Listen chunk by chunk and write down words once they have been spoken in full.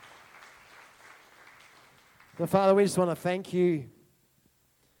So, Father, we just want to thank you.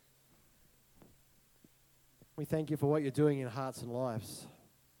 We thank you for what you're doing in hearts and lives.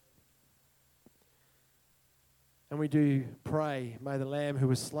 And we do pray, may the Lamb who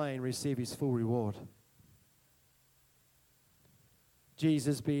was slain receive his full reward.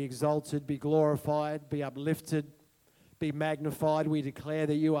 Jesus, be exalted, be glorified, be uplifted, be magnified. We declare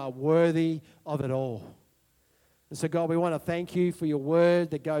that you are worthy of it all. And so, God, we want to thank you for your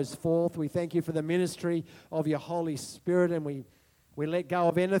word that goes forth. We thank you for the ministry of your Holy Spirit, and we let go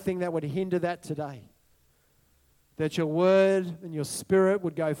of anything that would hinder that today. That your word and your spirit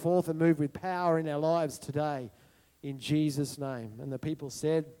would go forth and move with power in our lives today, in Jesus' name. And the people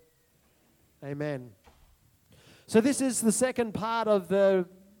said, amen. So this is the second part of the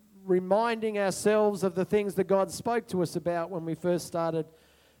reminding ourselves of the things that God spoke to us about when we first started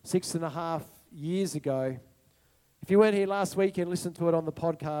 6.5 years ago. If you weren't here last week and listened to it on the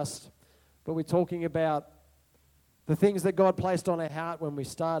podcast, but we're talking about the things that God placed on our heart when we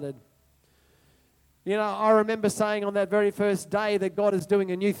started. You know, I remember saying on that very first day that God is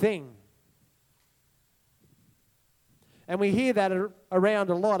doing a new thing. And we hear that around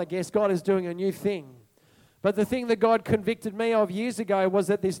a lot, I guess. God is doing a new thing. But the thing that God convicted me of years ago was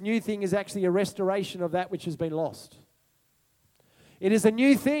that this new thing is actually a restoration of that which has been lost. It is a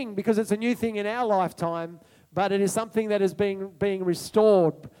new thing because it's a new thing in our lifetime, but it is something that is being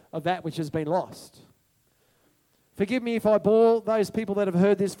restored of that which has been lost. Forgive me if I bore those people that have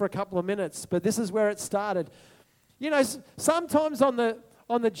heard this for a couple of minutes, but this is where it started. You know, sometimes on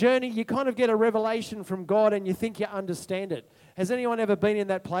the journey, you kind of get a revelation from God and you think you understand it. Has anyone ever been in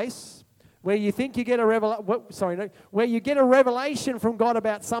that place where you think you get where you get a revelation from God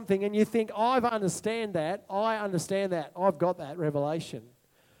about something and you think, I understand that, I've got that revelation.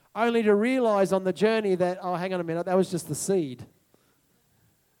 Only to realize on the journey that, oh, hang on a minute, that was just the seed.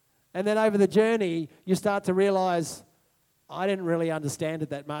 And then over the journey, you start to realize, I didn't really understand it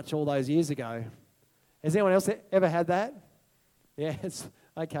that much all those years ago. Has anyone else ever had that? Yeah, it's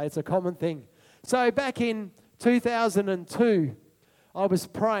a common thing. So back in 2002, I was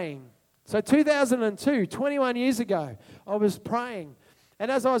praying. So 2002, 21 years ago, I was praying. And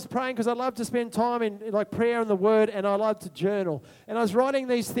as I was praying, because I love to spend time in like prayer and the Word, and I love to journal. And I was writing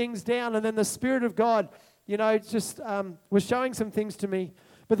these things down, and then the Spirit of God, you know, just was showing some things to me.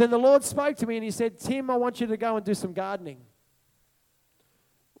 But then the Lord spoke to me, and He said, Tim, I want you to go and do some gardening.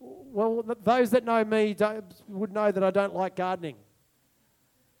 Well, those that know me would know that I don't like gardening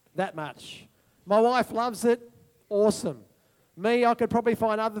that much. My wife loves it. Awesome. Me, I could probably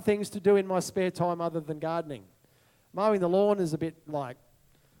find other things to do in my spare time other than gardening. Mowing the lawn is a bit like...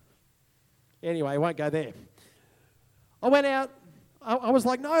 Anyway, I won't go there. I went out. I was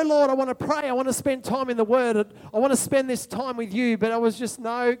like, no, Lord, I want to pray. I want to spend time in the Word. I want to spend this time with you. But I was just,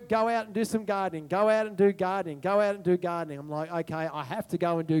 no, go out and do some gardening. Go out and do gardening. Go out and do gardening. I'm like, okay, I have to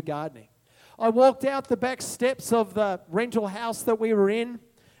go and do gardening. I walked out the back steps of the rental house that we were in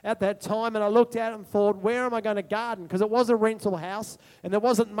at that time, and I looked at it and thought, where am I going to garden? Because it was a rental house, and there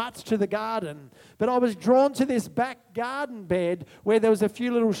wasn't much to the garden. But I was drawn to this back garden bed where there was a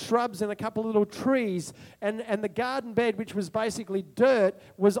few little shrubs and a couple of little trees, and the garden bed, which was basically dirt,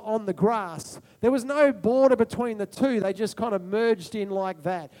 was on the grass. There was no border between the two. They just kind of merged in like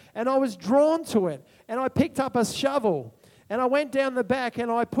that. And I was drawn to it, and I picked up a shovel, and I went down the back,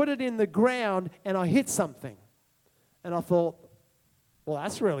 and I put it in the ground, and I hit something. And I thought, well,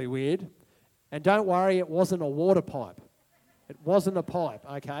 that's really weird. And don't worry, it wasn't a water pipe. It wasn't a pipe,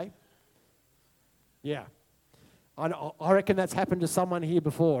 okay? Yeah. I reckon that's happened to someone here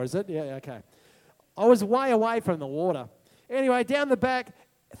before, is it? Yeah, okay. I was way away from the water. Anyway, down the back,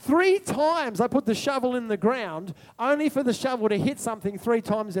 3 times I put the shovel in the ground, only for the shovel to hit something 3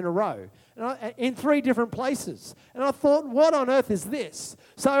 times in a row, in 3 different places. And I thought, what on earth is this?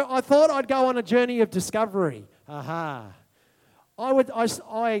 So I thought I'd go on a journey of discovery. Aha.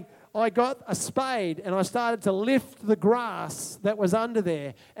 I got a spade and I started to lift the grass that was under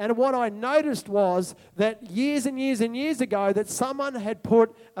there. And what I noticed was that years and years and years ago that someone had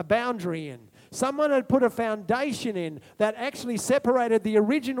put a boundary in. Someone had put a foundation in that actually separated the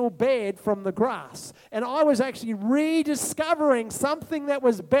original bed from the grass. And I was actually rediscovering something that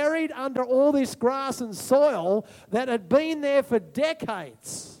was buried under all this grass and soil that had been there for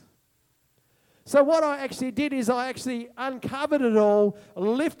decades. So what I actually did is I actually uncovered it all,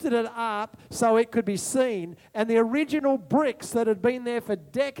 lifted it up so it could be seen, and the original bricks that had been there for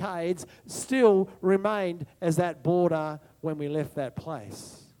decades still remained as that border when we left that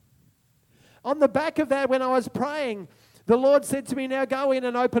place. On the back of that, when I was praying, the Lord said to me, now go in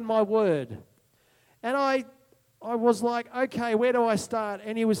and open my word. And I I was like, okay, where do I start?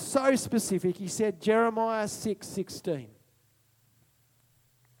 And he was so specific. He said, Jeremiah 6:16.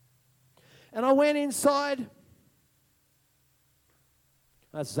 And I went inside.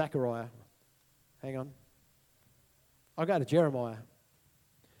 That's Zechariah. Hang on. I'll go to Jeremiah.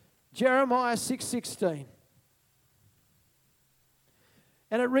 Jeremiah 6:16.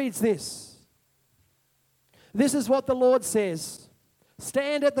 And it reads this. This is what the Lord says.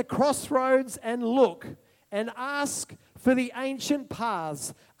 Stand at the crossroads and look and ask for the ancient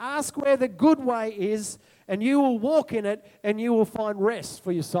paths. Ask where the good way is, and you will walk in it, and you will find rest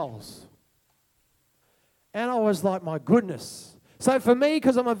for your souls. And I was like, my goodness. So for me,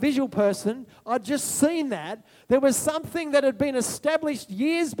 because I'm a visual person, I'd just seen that. There was something that had been established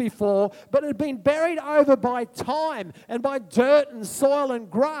years before, but had been buried over by time and by dirt and soil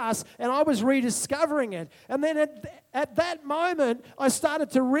and grass, and I was rediscovering it. And then at that moment, I started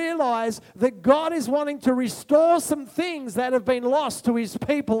to realize that God is wanting to restore some things that have been lost to his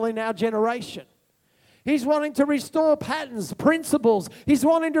people in our generation. He's wanting to restore patterns, principles. He's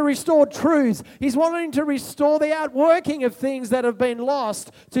wanting to restore truths. He's wanting to restore the outworking of things that have been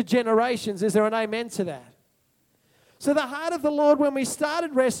lost to generations. Is there an amen to that? So the heart of the Lord when we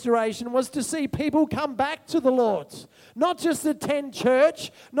started restoration was to see people come back to the Lord. Not just attend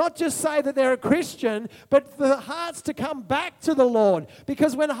church, not just say that they're a Christian, but for the hearts to come back to the Lord.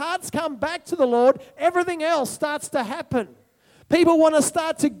 Because when hearts come back to the Lord, everything else starts to happen. People want to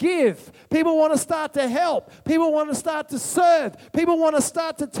start to give. People want to start to help. People want to start to serve. People want to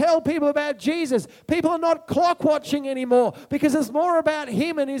start to tell people about Jesus. People are not clock watching anymore because it's more about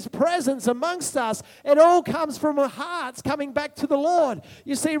him and his presence amongst us. It all comes from our hearts coming back to the Lord.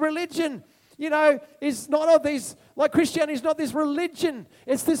 You see, religion, is not of these, like Christianity is not this religion.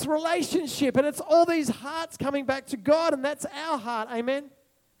 It's this relationship, and it's all these hearts coming back to God, and that's our heart. Amen?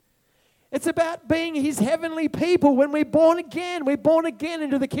 It's about being his heavenly people. When we're born again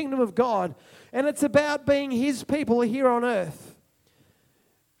into the kingdom of God. And it's about being his people here on earth.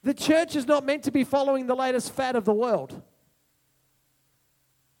 The church is not meant to be following the latest fad of the world.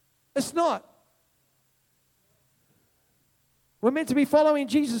 It's not. We're meant to be following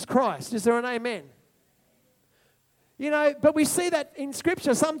Jesus Christ. Is there an amen? But we see that in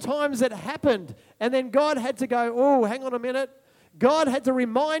Scripture. Sometimes it happened, and then God had to go, oh, hang on a minute. God had to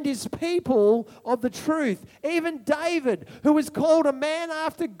remind his people of the truth. Even David, who was called a man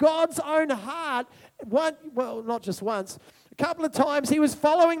after God's own heart, not just once, a couple of times he was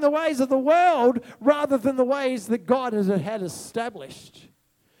following the ways of the world rather than the ways that God had established.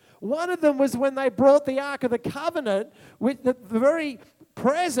 One of them was when they brought the Ark of the Covenant with the very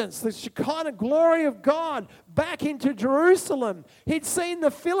presence, the Shekinah glory of God back into Jerusalem. He'd seen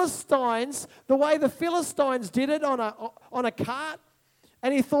the Philistines, the way the Philistines did it on a cart,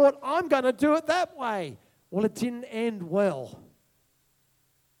 and he thought, I'm going to do it that way. Well, it didn't end well.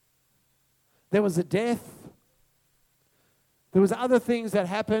 There was a death. There was other things that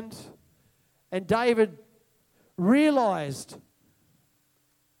happened, and David realized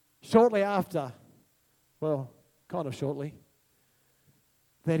shortly after, kind of shortly,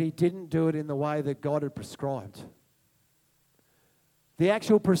 that he didn't do it in the way that God had prescribed. The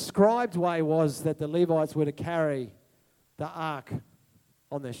actual prescribed way was that the Levites were to carry the ark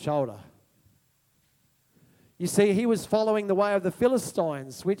on their shoulder. You see, he was following the way of the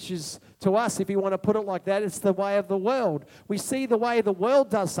Philistines, which is, to us, if you want to put it like that, it's the way of the world. We see the way the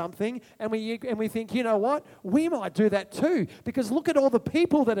world does something, and we think, you know what? We might do that too, because look at all the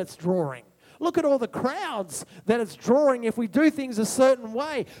people that it's drawing. Look at all the crowds that it's drawing if we do things a certain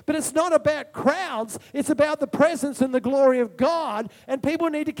way. But it's not about crowds. It's about the presence and the glory of God. And people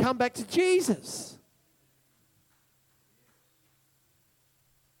need to come back to Jesus.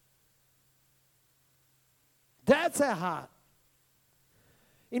 That's our heart.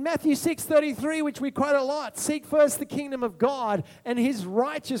 In Matthew 6:33, which we quote a lot, seek first the kingdom of God and his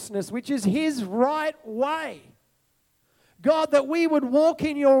righteousness, which is his right way. God, that we would walk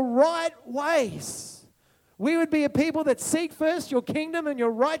in your right ways. We would be a people that seek first your kingdom and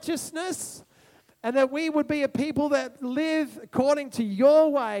your righteousness, and that we would be a people that live according to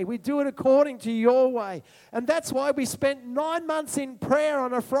your way. We do it according to your way. And that's why we spent 9 months in prayer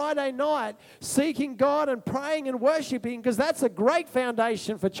on a Friday night, seeking God and praying and worshiping, because that's a great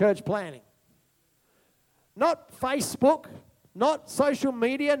foundation for church planning. Not Facebook, not social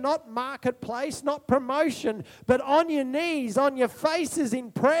media, not marketplace, not promotion, but on your knees, on your faces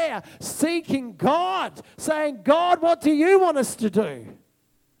in prayer, seeking God, saying, God, what do you want us to do?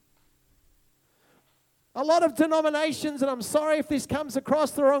 A lot of denominations, and I'm sorry if this comes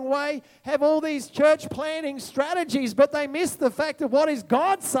across the wrong way, have all these church planning strategies, but they miss the fact of what is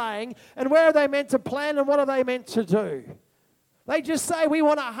God saying and where are they meant to plan and what are they meant to do. They just say we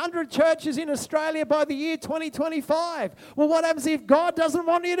want 100 churches in Australia by the year 2025. Well, what happens if God doesn't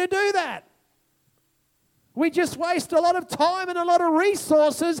want you to do that? We just waste a lot of time and a lot of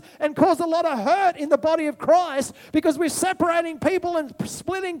resources and cause a lot of hurt in the body of Christ because we're separating people and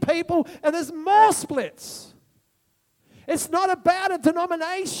splitting people, and there's more splits. It's not about a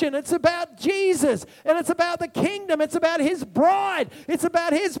denomination. It's about Jesus, and it's about the kingdom. It's about His bride. It's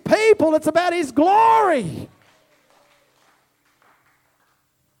about His people. It's about His glory.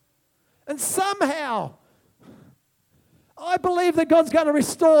 And somehow, I believe that God's going to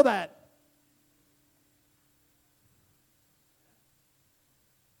restore that.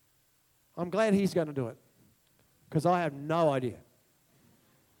 I'm glad He's going to do it because I have no idea.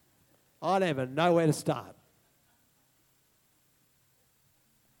 I don't even know where to start.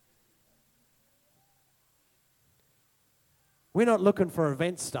 We're not looking for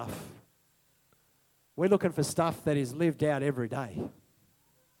event stuff. We're looking for stuff that is lived out every day.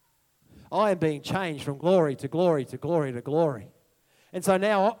 I am being changed from glory to glory to glory to glory. And so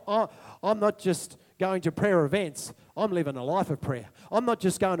now I'm not just going to prayer events. I'm living a life of prayer. I'm not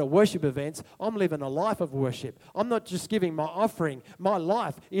just going to worship events. I'm living a life of worship. I'm not just giving my offering. My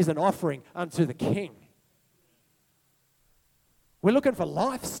life is an offering unto the King. We're looking for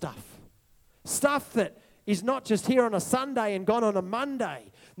life stuff. Stuff that is not just here on a Sunday and gone on a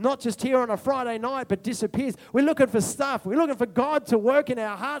Monday. Not just here on a Friday night but disappears. We're looking for stuff. We're looking for God to work in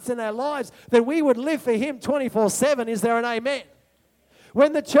our hearts and our lives that we would live for Him 24/7. Is there an amen?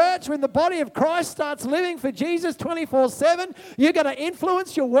 When the body of Christ starts living for Jesus 24/7, you're going to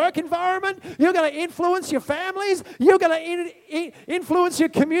influence your work environment. You're going to influence your families. You're going to influence your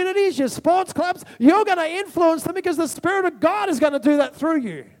communities, your sports clubs. You're going to influence them because the Spirit of God is going to do that through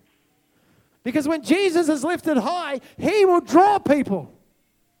you. Because when Jesus is lifted high, He will draw people.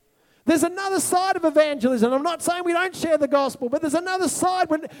 There's another side of evangelism. I'm not saying we don't share the gospel, but there's another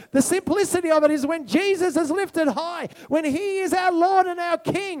side. When the simplicity of it is when Jesus is lifted high, when He is our Lord and our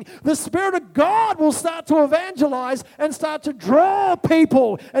King, the Spirit of God will start to evangelize and start to draw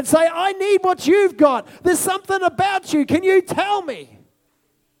people and say, I need what you've got. There's something about you. Can you tell me?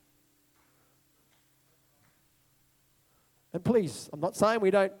 And please, I'm not saying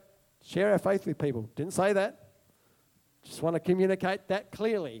we don't share our faith with people. Didn't say that. Just want to communicate that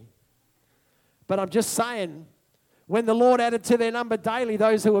clearly. But I'm just saying, when the Lord added to their number daily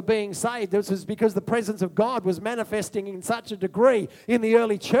those who were being saved, this was because the presence of God was manifesting in such a degree in the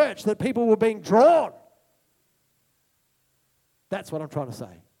early church that people were being drawn. That's what I'm trying to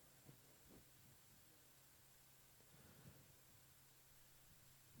say.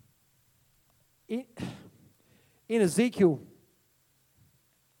 In Ezekiel,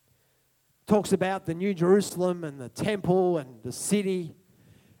 talks about the New Jerusalem and the temple and the city.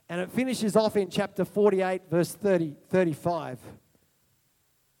 And it finishes off in chapter 48, verse 35.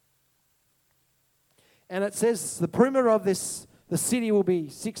 And it says, the perimeter of the city will be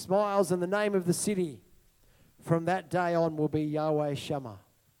 6 miles, and the name of the city from that day on will be Yahweh Shammah,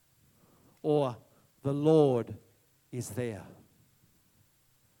 or the Lord is there.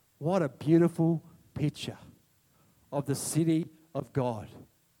 What a beautiful picture of the city of God.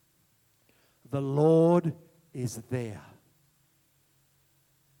 The Lord is there.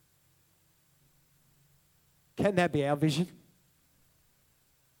 Can that be our vision?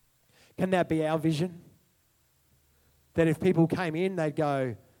 Can that be our vision? That if people came in, they'd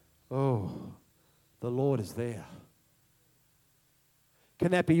go, oh, the Lord is there.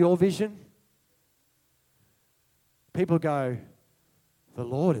 Can that be your vision? People go, the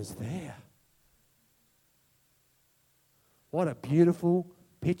Lord is there. What a beautiful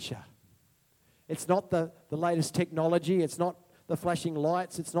picture. It's not the latest technology. It's not the flashing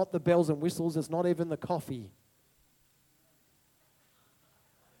lights. It's not the bells and whistles. It's not even the coffee.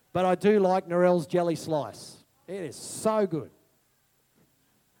 But I do like Narelle's jelly slice. It is so good.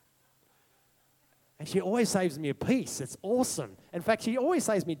 And she always saves me a piece. It's awesome. In fact, she always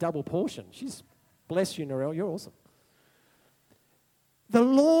saves me double portion. Bless you, Narelle. You're awesome. The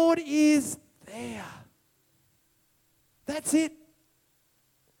Lord is there. That's it.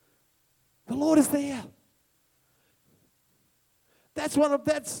 The Lord is there. That's one of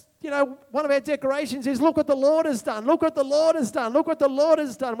our decorations is look what the Lord has done. Look what the Lord has done. Look what the Lord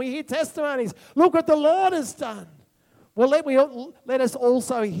has done. We hear testimonies. Look what the Lord has done. Well, let us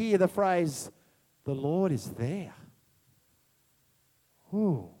also hear the phrase, the Lord is there.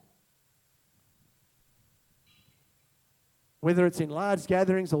 Ooh. Whether it's in large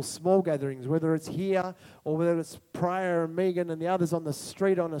gatherings or small gatherings, whether it's here or whether it's Prayer and Megan and the others on the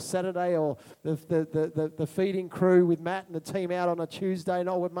street on a Saturday, or the feeding crew with Matt and the team out on a Tuesday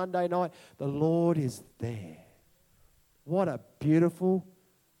night or Monday night, the Lord is there. What a beautiful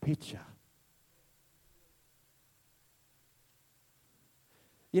picture.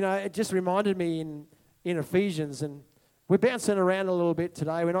 You know, it just reminded me in Ephesians, and we're bouncing around a little bit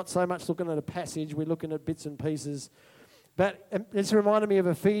today. We're not so much looking at a passage, we're looking at bits and pieces. But it's reminded me of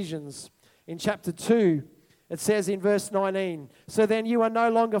Ephesians in chapter 2. It says in verse 19, "So then you are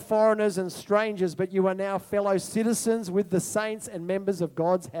no longer foreigners and strangers, but you are now fellow citizens with the saints and members of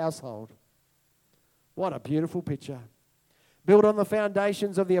God's household." What a beautiful picture. "Built on the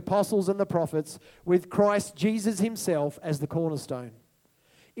foundations of the apostles and the prophets, with Christ Jesus himself as the cornerstone.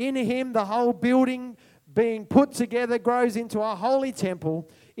 In him the whole building being put together grows into a holy temple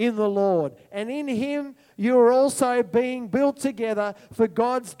in the Lord. And in him you are also being built together for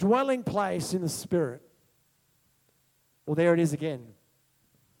God's dwelling place in the Spirit." Well, there it is again.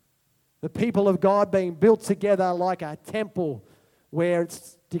 The people of God being built together like a temple where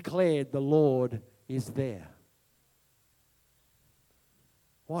it's declared the Lord is there.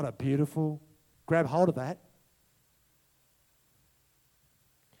 What a beautiful, grab hold of that.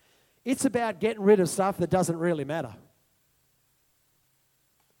 It's about getting rid of stuff that doesn't really matter.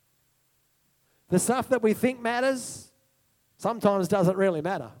 The stuff that we think matters sometimes doesn't really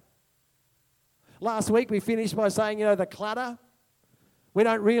matter. Last week we finished by saying, the clutter. We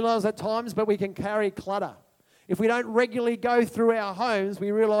don't realise at times, but we can carry clutter. If we don't regularly go through our homes,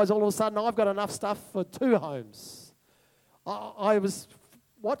 we realise all of a sudden I've got enough stuff for 2 homes. I was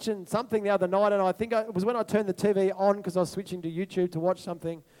watching something the other night, and I think it was when I turned the TV on because I was switching to YouTube to watch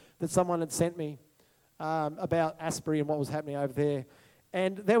something that someone had sent me about Asbury and what was happening over there.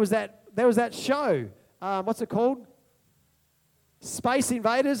 And there was that show. What's it called? Space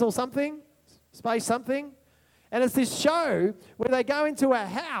Invaders or something? Space something. And it's this show where they go into a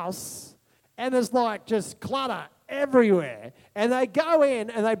house and there's like just clutter everywhere. And they go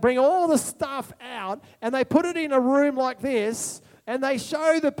in and they bring all the stuff out and they put it in a room like this and they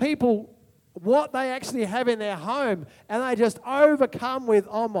show the people what they actually have in their home, and they just overcome with,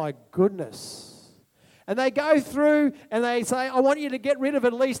 oh my goodness. And they go through and they say, I want you to get rid of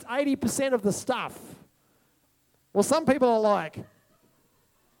at least 80% of the stuff. Well, some people are like,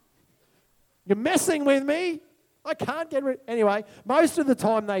 you're messing with me. I can't get rid. Anyway, most of the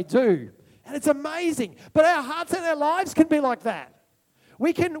time they do. And it's amazing. But our hearts and our lives can be like that.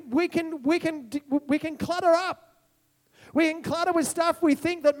 We can clutter up. We can clutter with stuff we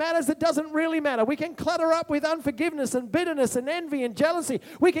think that matters that doesn't really matter. We can clutter up with unforgiveness and bitterness and envy and jealousy.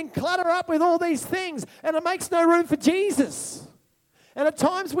 We can clutter up with all these things, and it makes no room for Jesus. And at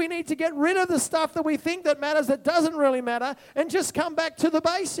times we need to get rid of the stuff that we think that matters that doesn't really matter and just come back to the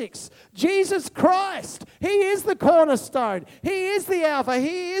basics. Jesus Christ, he is the cornerstone. He is the Alpha.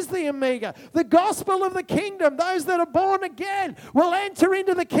 He is the Omega. The gospel of the kingdom, those that are born again will enter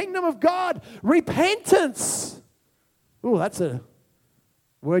into the kingdom of God. Repentance. Oh, that's a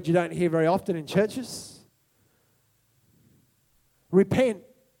word you don't hear very often in churches. Repent.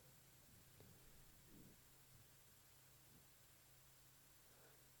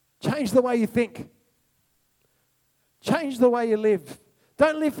 Change the way you think. Change the way you live.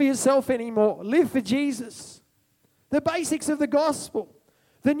 Don't live for yourself anymore. Live for Jesus. The basics of the gospel.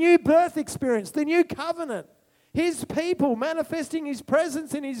 The new birth experience. The new covenant. His people manifesting his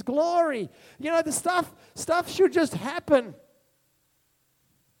presence in his glory. The stuff should just happen.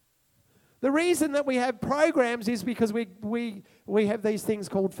 The reason that we have programs is because we have these things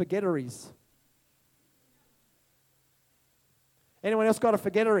called forgetteries. Anyone else got a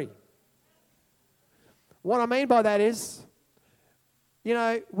forgettery? What I mean by that is,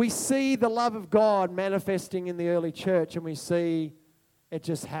 we see the love of God manifesting in the early church, and we see it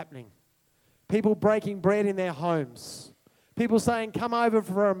just happening. People breaking bread in their homes. People saying, come over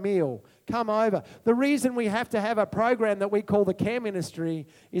for a meal. Come over. The reason we have to have a program that we call the care ministry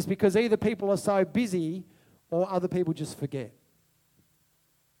is because either people are so busy or other people just forget.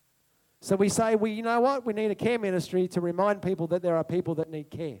 So we say, well, you know what? We need a care ministry to remind people that there are people that need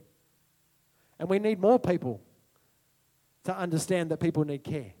care. And we need more people to understand that people need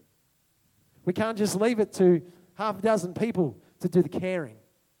care. We can't just leave it to half a dozen people to do the caring.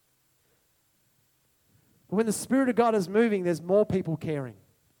 When the Spirit of God is moving, there's more people caring.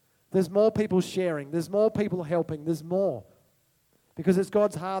 There's more people sharing. There's more people helping. There's more. Because it's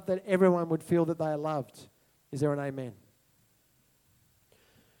God's heart that everyone would feel that they are loved. Is there an amen?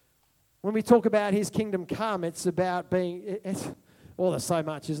 When we talk about his kingdom come, it's about being... there's so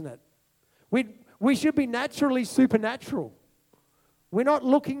much, isn't it? We should be naturally supernatural. We're not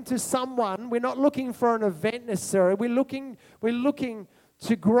looking to someone. We're not looking for an event necessarily. We're looking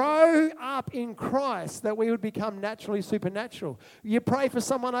to grow up in Christ, that we would become naturally supernatural. You pray for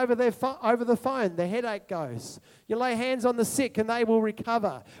someone over the phone, their headache goes. You lay hands on the sick and they will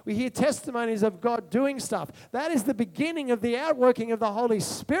recover. We hear testimonies of God doing stuff. That is the beginning of the outworking of the Holy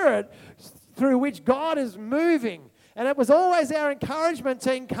Spirit through which God is moving. And it was always our encouragement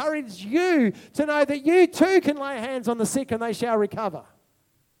to encourage you to know that you too can lay hands on the sick and they shall recover.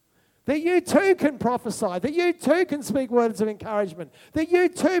 That you too can prophesy, that you too can speak words of encouragement, that you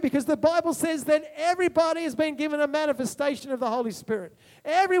too, because the Bible says that everybody has been given a manifestation of the Holy Spirit.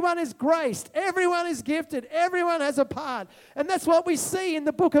 Everyone is graced, everyone is gifted, everyone has a part. And that's what we see in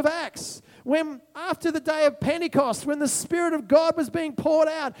the book of Acts. When after the day of Pentecost, when the Spirit of God was being poured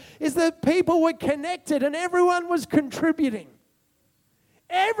out, is that people were connected and everyone was contributing.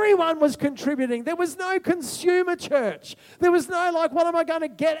 Everyone was contributing. There was no consumer church. There was no like, what am I going to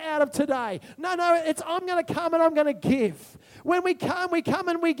get out of today? No, it's I'm going to come and I'm going to give. When we come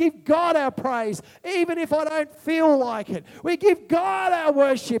and we give God our praise, even if I don't feel like it. We give God our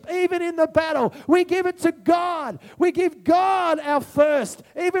worship, even in the battle. We give it to God. We give God our first.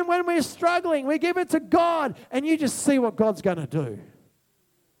 Even when we're struggling, we give it to God. And you just see what God's going to do.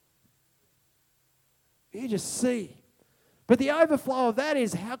 You just see. But the overflow of that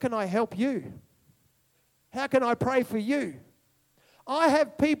is, how can I help you? How can I pray for you? I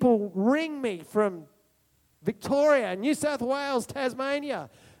have people ring me from Victoria, New South Wales, Tasmania.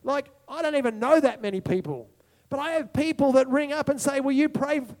 Like, I don't even know that many people. But I have people that ring up and say, will you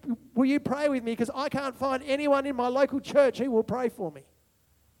pray with me? Because I can't find anyone in my local church who will pray for me.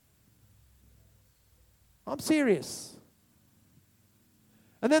 I'm serious.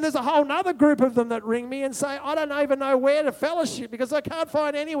 And then there's a whole other group of them that ring me and say, I don't even know where to fellowship because I can't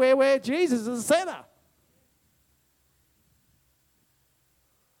find anywhere where Jesus is the center.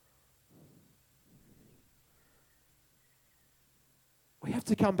 We have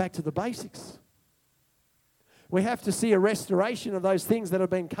to come back to the basics. We have to see a restoration of those things that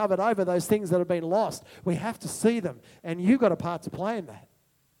have been covered over, those things that have been lost. We have to see them. And you've got a part to play in that.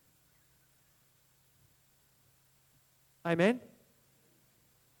 Amen?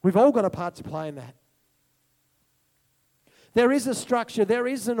 We've all got a part to play in that. There is a structure. There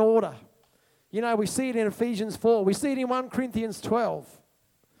is an order. You know, we see it in Ephesians 4. We see it in 1 Corinthians 12.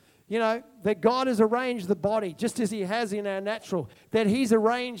 You know, that God has arranged the body just as He has in our natural. That He's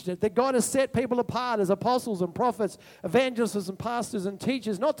arranged it. That God has set people apart as apostles and prophets, evangelists and pastors and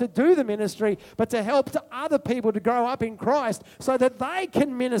teachers, not to do the ministry, but to help to other people to grow up in Christ so that they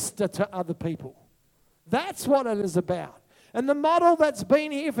can minister to other people. That's what it is about. And the model that's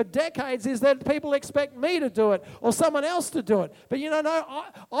been here for decades is that people expect me to do it or someone else to do it. But no,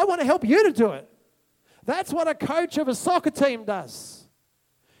 I want to help you to do it. That's what a coach of a soccer team does.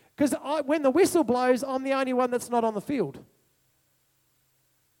 Because when the whistle blows, I'm the only one that's not on the field.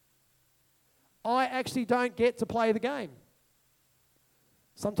 I actually don't get to play the game.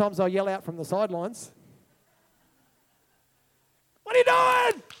 Sometimes I yell out from the sidelines. What are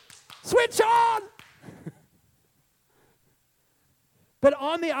you doing? Switch on! But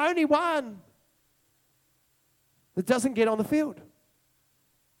I'm the only one that doesn't get on the field.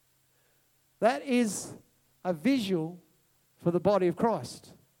 That is a visual for the body of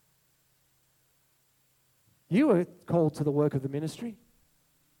Christ. You were called to the work of the ministry.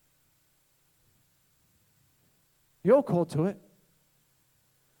 You're called to it.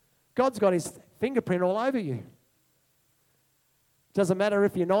 God's got His fingerprint all over you. Doesn't matter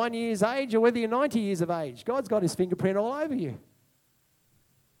if you're 9 years age or whether you're 90 years of age. God's got His fingerprint all over you.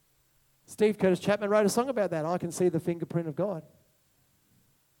 Steve Curtis Chapman wrote a song about that. I can see the fingerprint of God.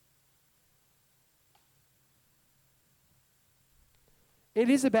 It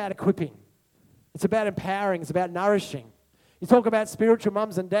is about equipping. It's about empowering. It's about nourishing. You talk about spiritual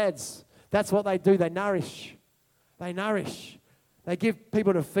mums and dads. That's what they do. They nourish. They nourish. They give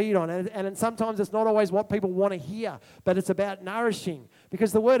people to feed on. And sometimes it's not always what people want to hear, but it's about nourishing.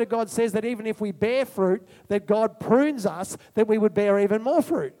 Because the Word of God says that even if we bear fruit, that God prunes us, that we would bear even more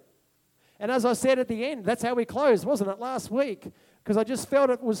fruit. And as I said at the end, that's how we closed, wasn't it, last week? Because I just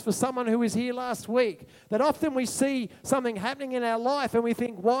felt it was for someone who was here last week. That often we see something happening in our life and we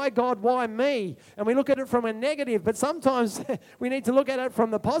think, why God, why me? And we look at it from a negative. But sometimes we need to look at it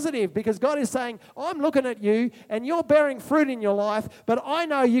from the positive, because God is saying, I'm looking at you and you're bearing fruit in your life, but I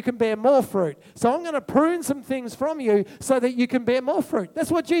know you can bear more fruit. So I'm going to prune some things from you so that you can bear more fruit.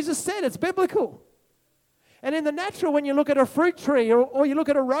 That's what Jesus said. It's biblical. And in the natural, when you look at a fruit tree or you look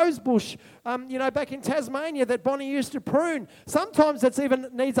at a rose bush, back in Tasmania that Bonnie used to prune, sometimes it even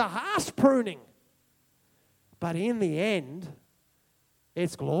needs a harsh pruning. But in the end,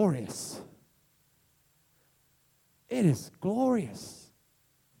 It's glorious. It is glorious.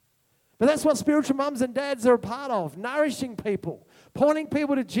 But that's what spiritual mums and dads are a part of, nourishing people, pointing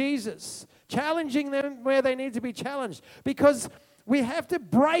people to Jesus, challenging them where they need to be challenged. Because we have to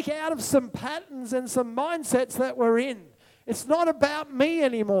break out of some patterns and some mindsets that we're in. It's not about me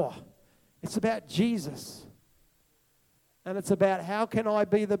anymore. It's about Jesus. And it's about how can I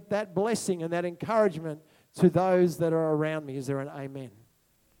be that blessing and that encouragement to those that are around me. Is there an amen?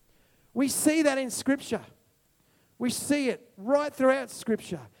 We see that in Scripture. We see it right throughout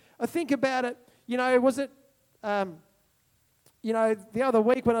Scripture. I think about it, was it, the other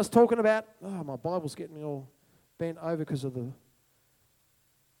week when I was talking about, my Bible's getting me all bent over because of the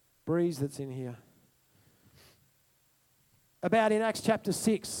breeze that's in here. About in Acts chapter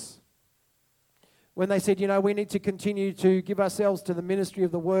 6, when they said, we need to continue to give ourselves to the ministry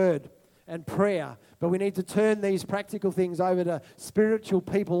of the word and prayer, but we need to turn these practical things over to spiritual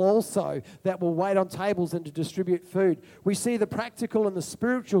people also that will wait on tables and to distribute food. We see the practical and the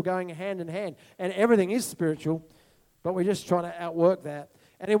spiritual going hand in hand, and everything is spiritual, but we're just trying to outwork that.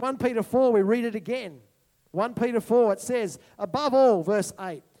 And in 1 Peter 4, we read it again. 1 Peter 4, it says, above all, verse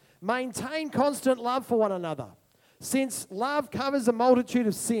 8, maintain constant love for one another, since love covers a multitude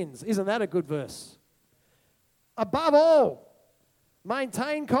of sins. Isn't that a good verse? Above all,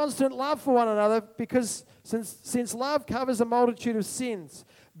 maintain constant love for one another, because since love covers a multitude of sins.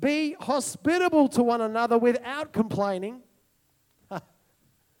 Be hospitable to one another without complaining.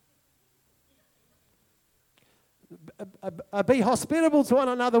 Be hospitable to one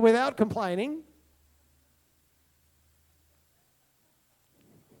another without complaining.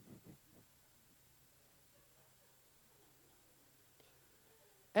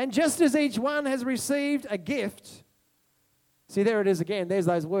 And just as each one has received a gift, see, there it is again. There's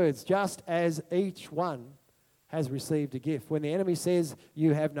those words. Just as each one has received a gift. When the enemy says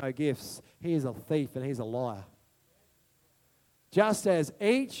you have no gifts, he is a thief and he's a liar. Just as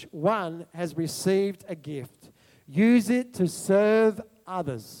each one has received a gift, use it to serve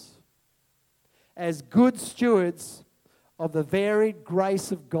others as good stewards of the varied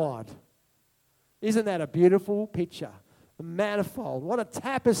grace of God. Isn't that a beautiful picture? Manifold. What a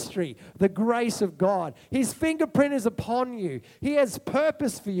tapestry, the grace of God. His fingerprint is upon you. He has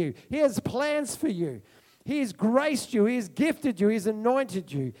purpose for you. He has plans for you. He has graced you. He has gifted you. He has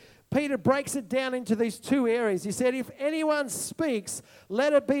anointed you. Peter breaks it down into these two areas. He said, if anyone speaks,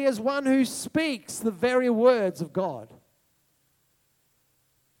 let it be as one who speaks the very words of God.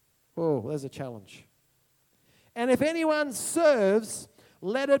 Oh, there's a challenge. And if anyone serves,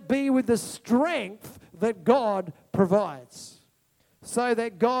 let it be with the strength that God provides, so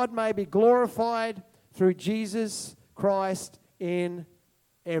that God may be glorified through Jesus Christ in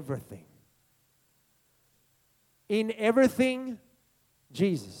everything. In everything,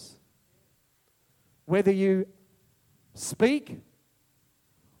 Jesus. Whether you speak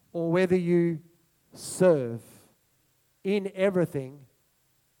or whether you serve, in everything,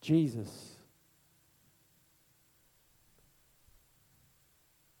 Jesus.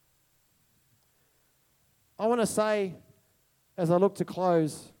 I want to say, as I look to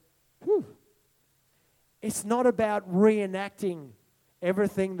close, it's not about reenacting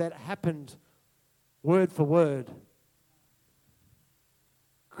everything that happened word for word,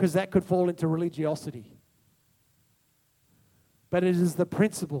 because that could fall into religiosity. But it is the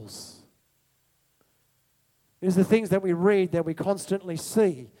principles. It is the things that we read, that we constantly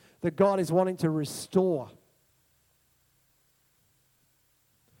see, that God is wanting to restore.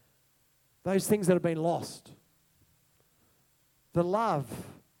 Those things that have been lost. The love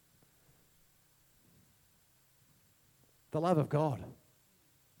of God.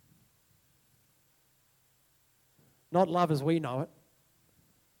 Not love as we know it,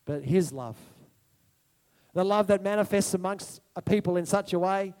 but His love. The love that manifests amongst a people in such a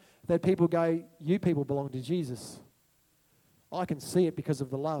way that people go, you people belong to Jesus. I can see it because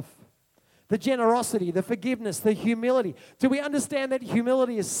of the love. The generosity, the forgiveness, the humility. Do we understand that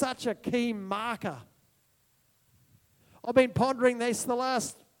humility is such a key marker? I've been pondering this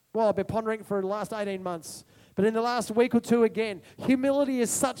I've been pondering it for the last 18 months. But in the last week or two again, humility is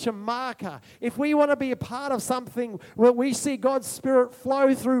such a marker. If we want to be a part of something where we see God's Spirit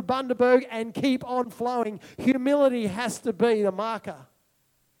flow through Bundaberg and keep on flowing, humility has to be the marker.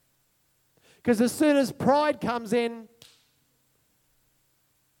 Because as soon as pride comes in,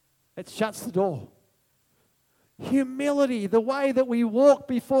 it shuts the door. Humility, the way that we walk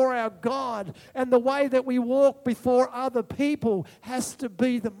before our God and the way that we walk before other people, has to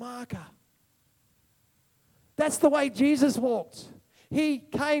be the marker. That's the way Jesus walked. He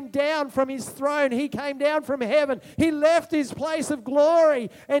came down from his throne. He came down from heaven. He left his place of glory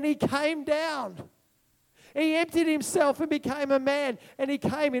and he came down. He emptied himself and became a man. And he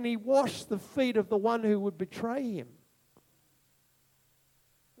came and he washed the feet of the one who would betray him.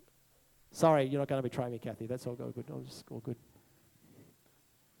 Sorry, you're not going to betray me, Kathy. That's all good. All good.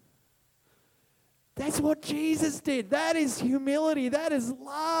 That's what Jesus did. That is humility. That is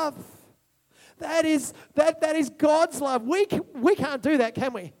love. That is God's love. We can't do that,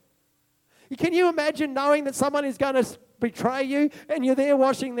 can we? Can you imagine knowing that someone is going to betray you and you're there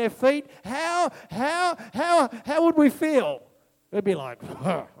washing their feet? How would we feel? We'd be like,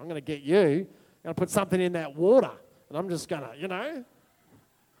 I'm going to get you. I'm going to put something in that water and I'm just going to,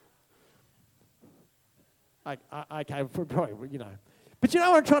 Okay, probably, But you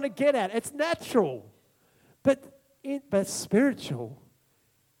know what I'm trying to get at? It's natural. But spiritual.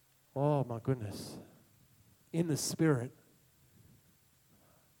 Oh, my goodness. In the Spirit,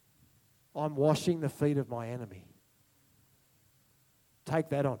 I'm washing the feet of my enemy. Take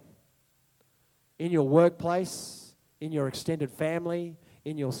that on. In your workplace, in your extended family,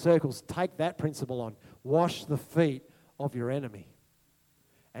 in your circles, take that principle on. Wash the feet of your enemy.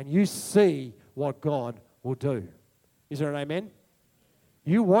 And you see what God will do. Is there an amen?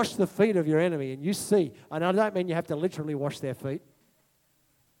 You wash the feet of your enemy and you see, and I don't mean you have to literally wash their feet.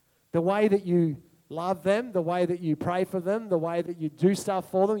 The way that you love them, the way that you pray for them, the way that you do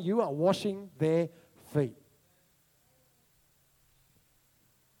stuff for them, you are washing their feet.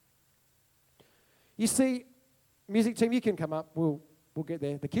 You see, music team, you can come up. We'll get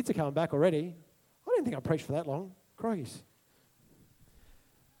there. The kids are coming back already. I didn't think I preached for that long. Crikey.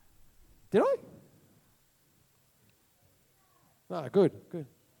 Did I? No, good.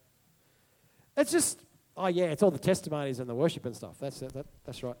 It's just, it's all the testimonies and the worship and stuff.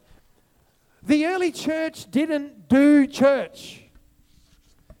 That's right. The early church didn't do church.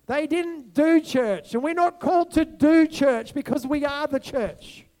 They didn't do church. And we're not called to do church because we are the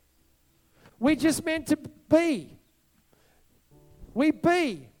church. We're just meant to be. We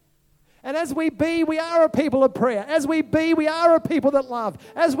be. And as we be, we are a people of prayer. As we be, we are a people that love.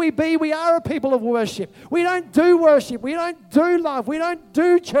 As we be, we are a people of worship. We don't do worship. We don't do love. We don't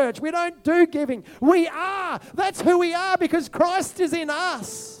do church. We don't do giving. We are. That's who we are because Christ is in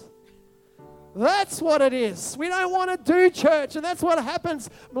us. That's what it is. We don't want to do church, and that's what happens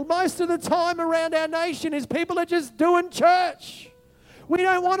most of the time around our nation is people are just doing church. We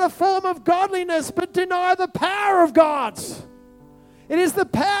don't want a form of godliness but deny the power of God. It is the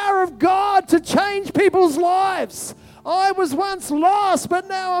power of God to change people's lives. I was once lost, but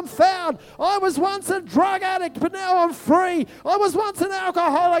now I'm found. I was once a drug addict, but now I'm free. I was once an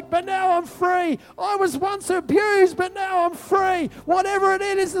alcoholic, but now I'm free. I was once abused, but now I'm free. Whatever it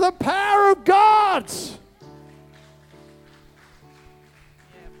is the power of God.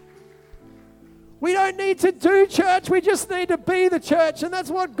 We don't need to do church. We just need to be the church. And that's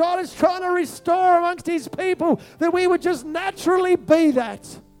what God is trying to restore amongst his people, that we would just naturally be that.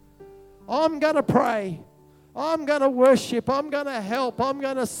 I'm going to pray. I'm going to worship. I'm going to help. I'm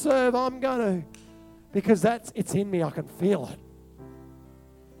going to serve. Because it's in me. I can feel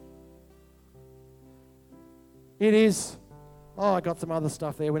it. It is. I got some other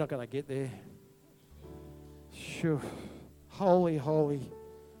stuff there. We're not going to get there. Sure. Holy, holy.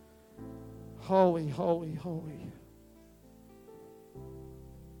 Holy, holy, holy.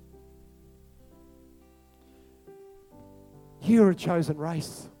 You're a chosen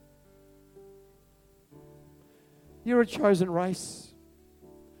race. You're a chosen race.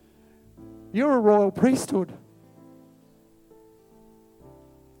 You're a royal priesthood.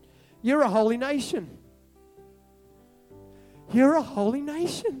 You're a holy nation. You're a holy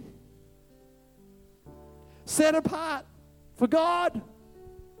nation. Set apart for God.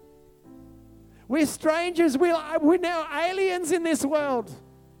 We're strangers. We're now aliens in this world.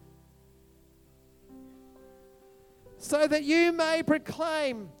 So that you may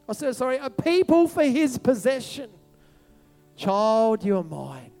proclaim, a people for his possession. Child, you are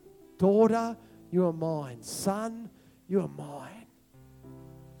mine. Daughter, you are mine. Son, you are mine.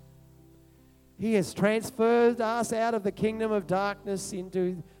 He has transferred us out of the kingdom of darkness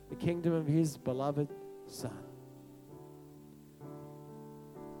into the kingdom of his beloved Son.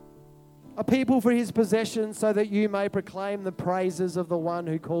 A people for his possession, so that you may proclaim the praises of the one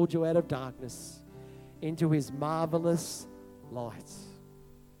who called you out of darkness into his marvelous light.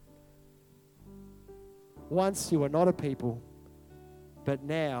 Once you were not a people, but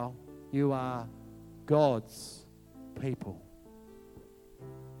now you are God's people.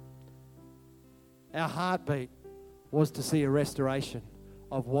 Our heartbeat was to see a restoration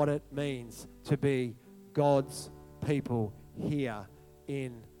of what it means to be God's people here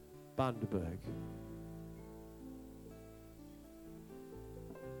in Bundaberg.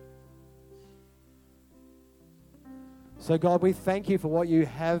 So God, we thank you for what you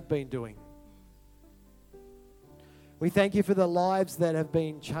have been doing. We thank you for the lives that have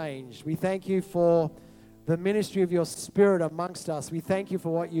been changed. We thank you for the ministry of your Spirit amongst us. We thank you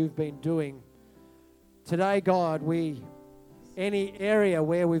for what you've been doing. Today, God, any area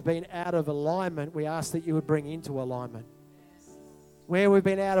where we've been out of alignment, we ask that you would bring into alignment. Where we've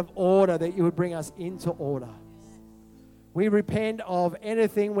been out of order, that you would bring us into order. We repent of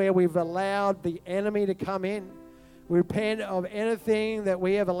anything where we've allowed the enemy to come in. We repent of anything that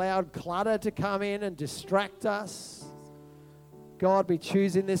we have allowed clutter to come in and distract us. God, we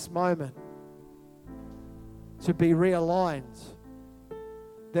choose in this moment to be realigned,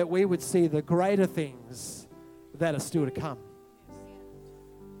 that we would see the greater things that are still to come.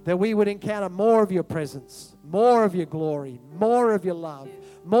 That we would encounter more of your presence, more of your glory, more of your love,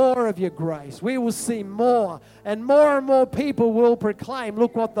 more of your grace. We will see more and more people will proclaim,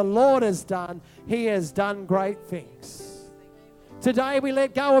 look what the Lord has done. He has done great things. Today we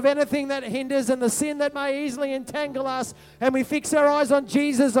let go of anything that hinders and the sin that may easily entangle us, and we fix our eyes on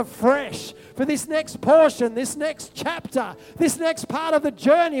Jesus afresh. For this next portion, this next chapter, this next part of the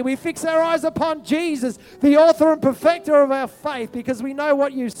journey, we fix our eyes upon Jesus, the author and perfecter of our faith, because we know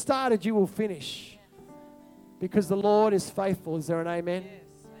what you started, you will finish. Because the Lord is faithful. Is there an amen?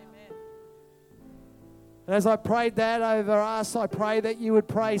 Yes, amen. And as I prayed that over us, I pray that you would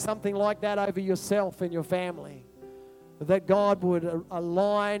pray something like that over yourself and your family. That God would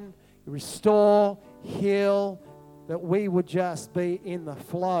align, restore, heal, that we would just be in the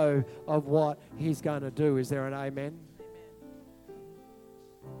flow of what He's going to do. Is there an amen? Amen.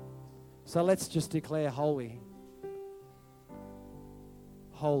 So let's just declare holy.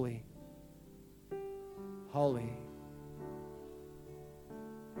 Holy. Holy.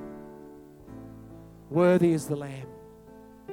 Worthy is the Lamb.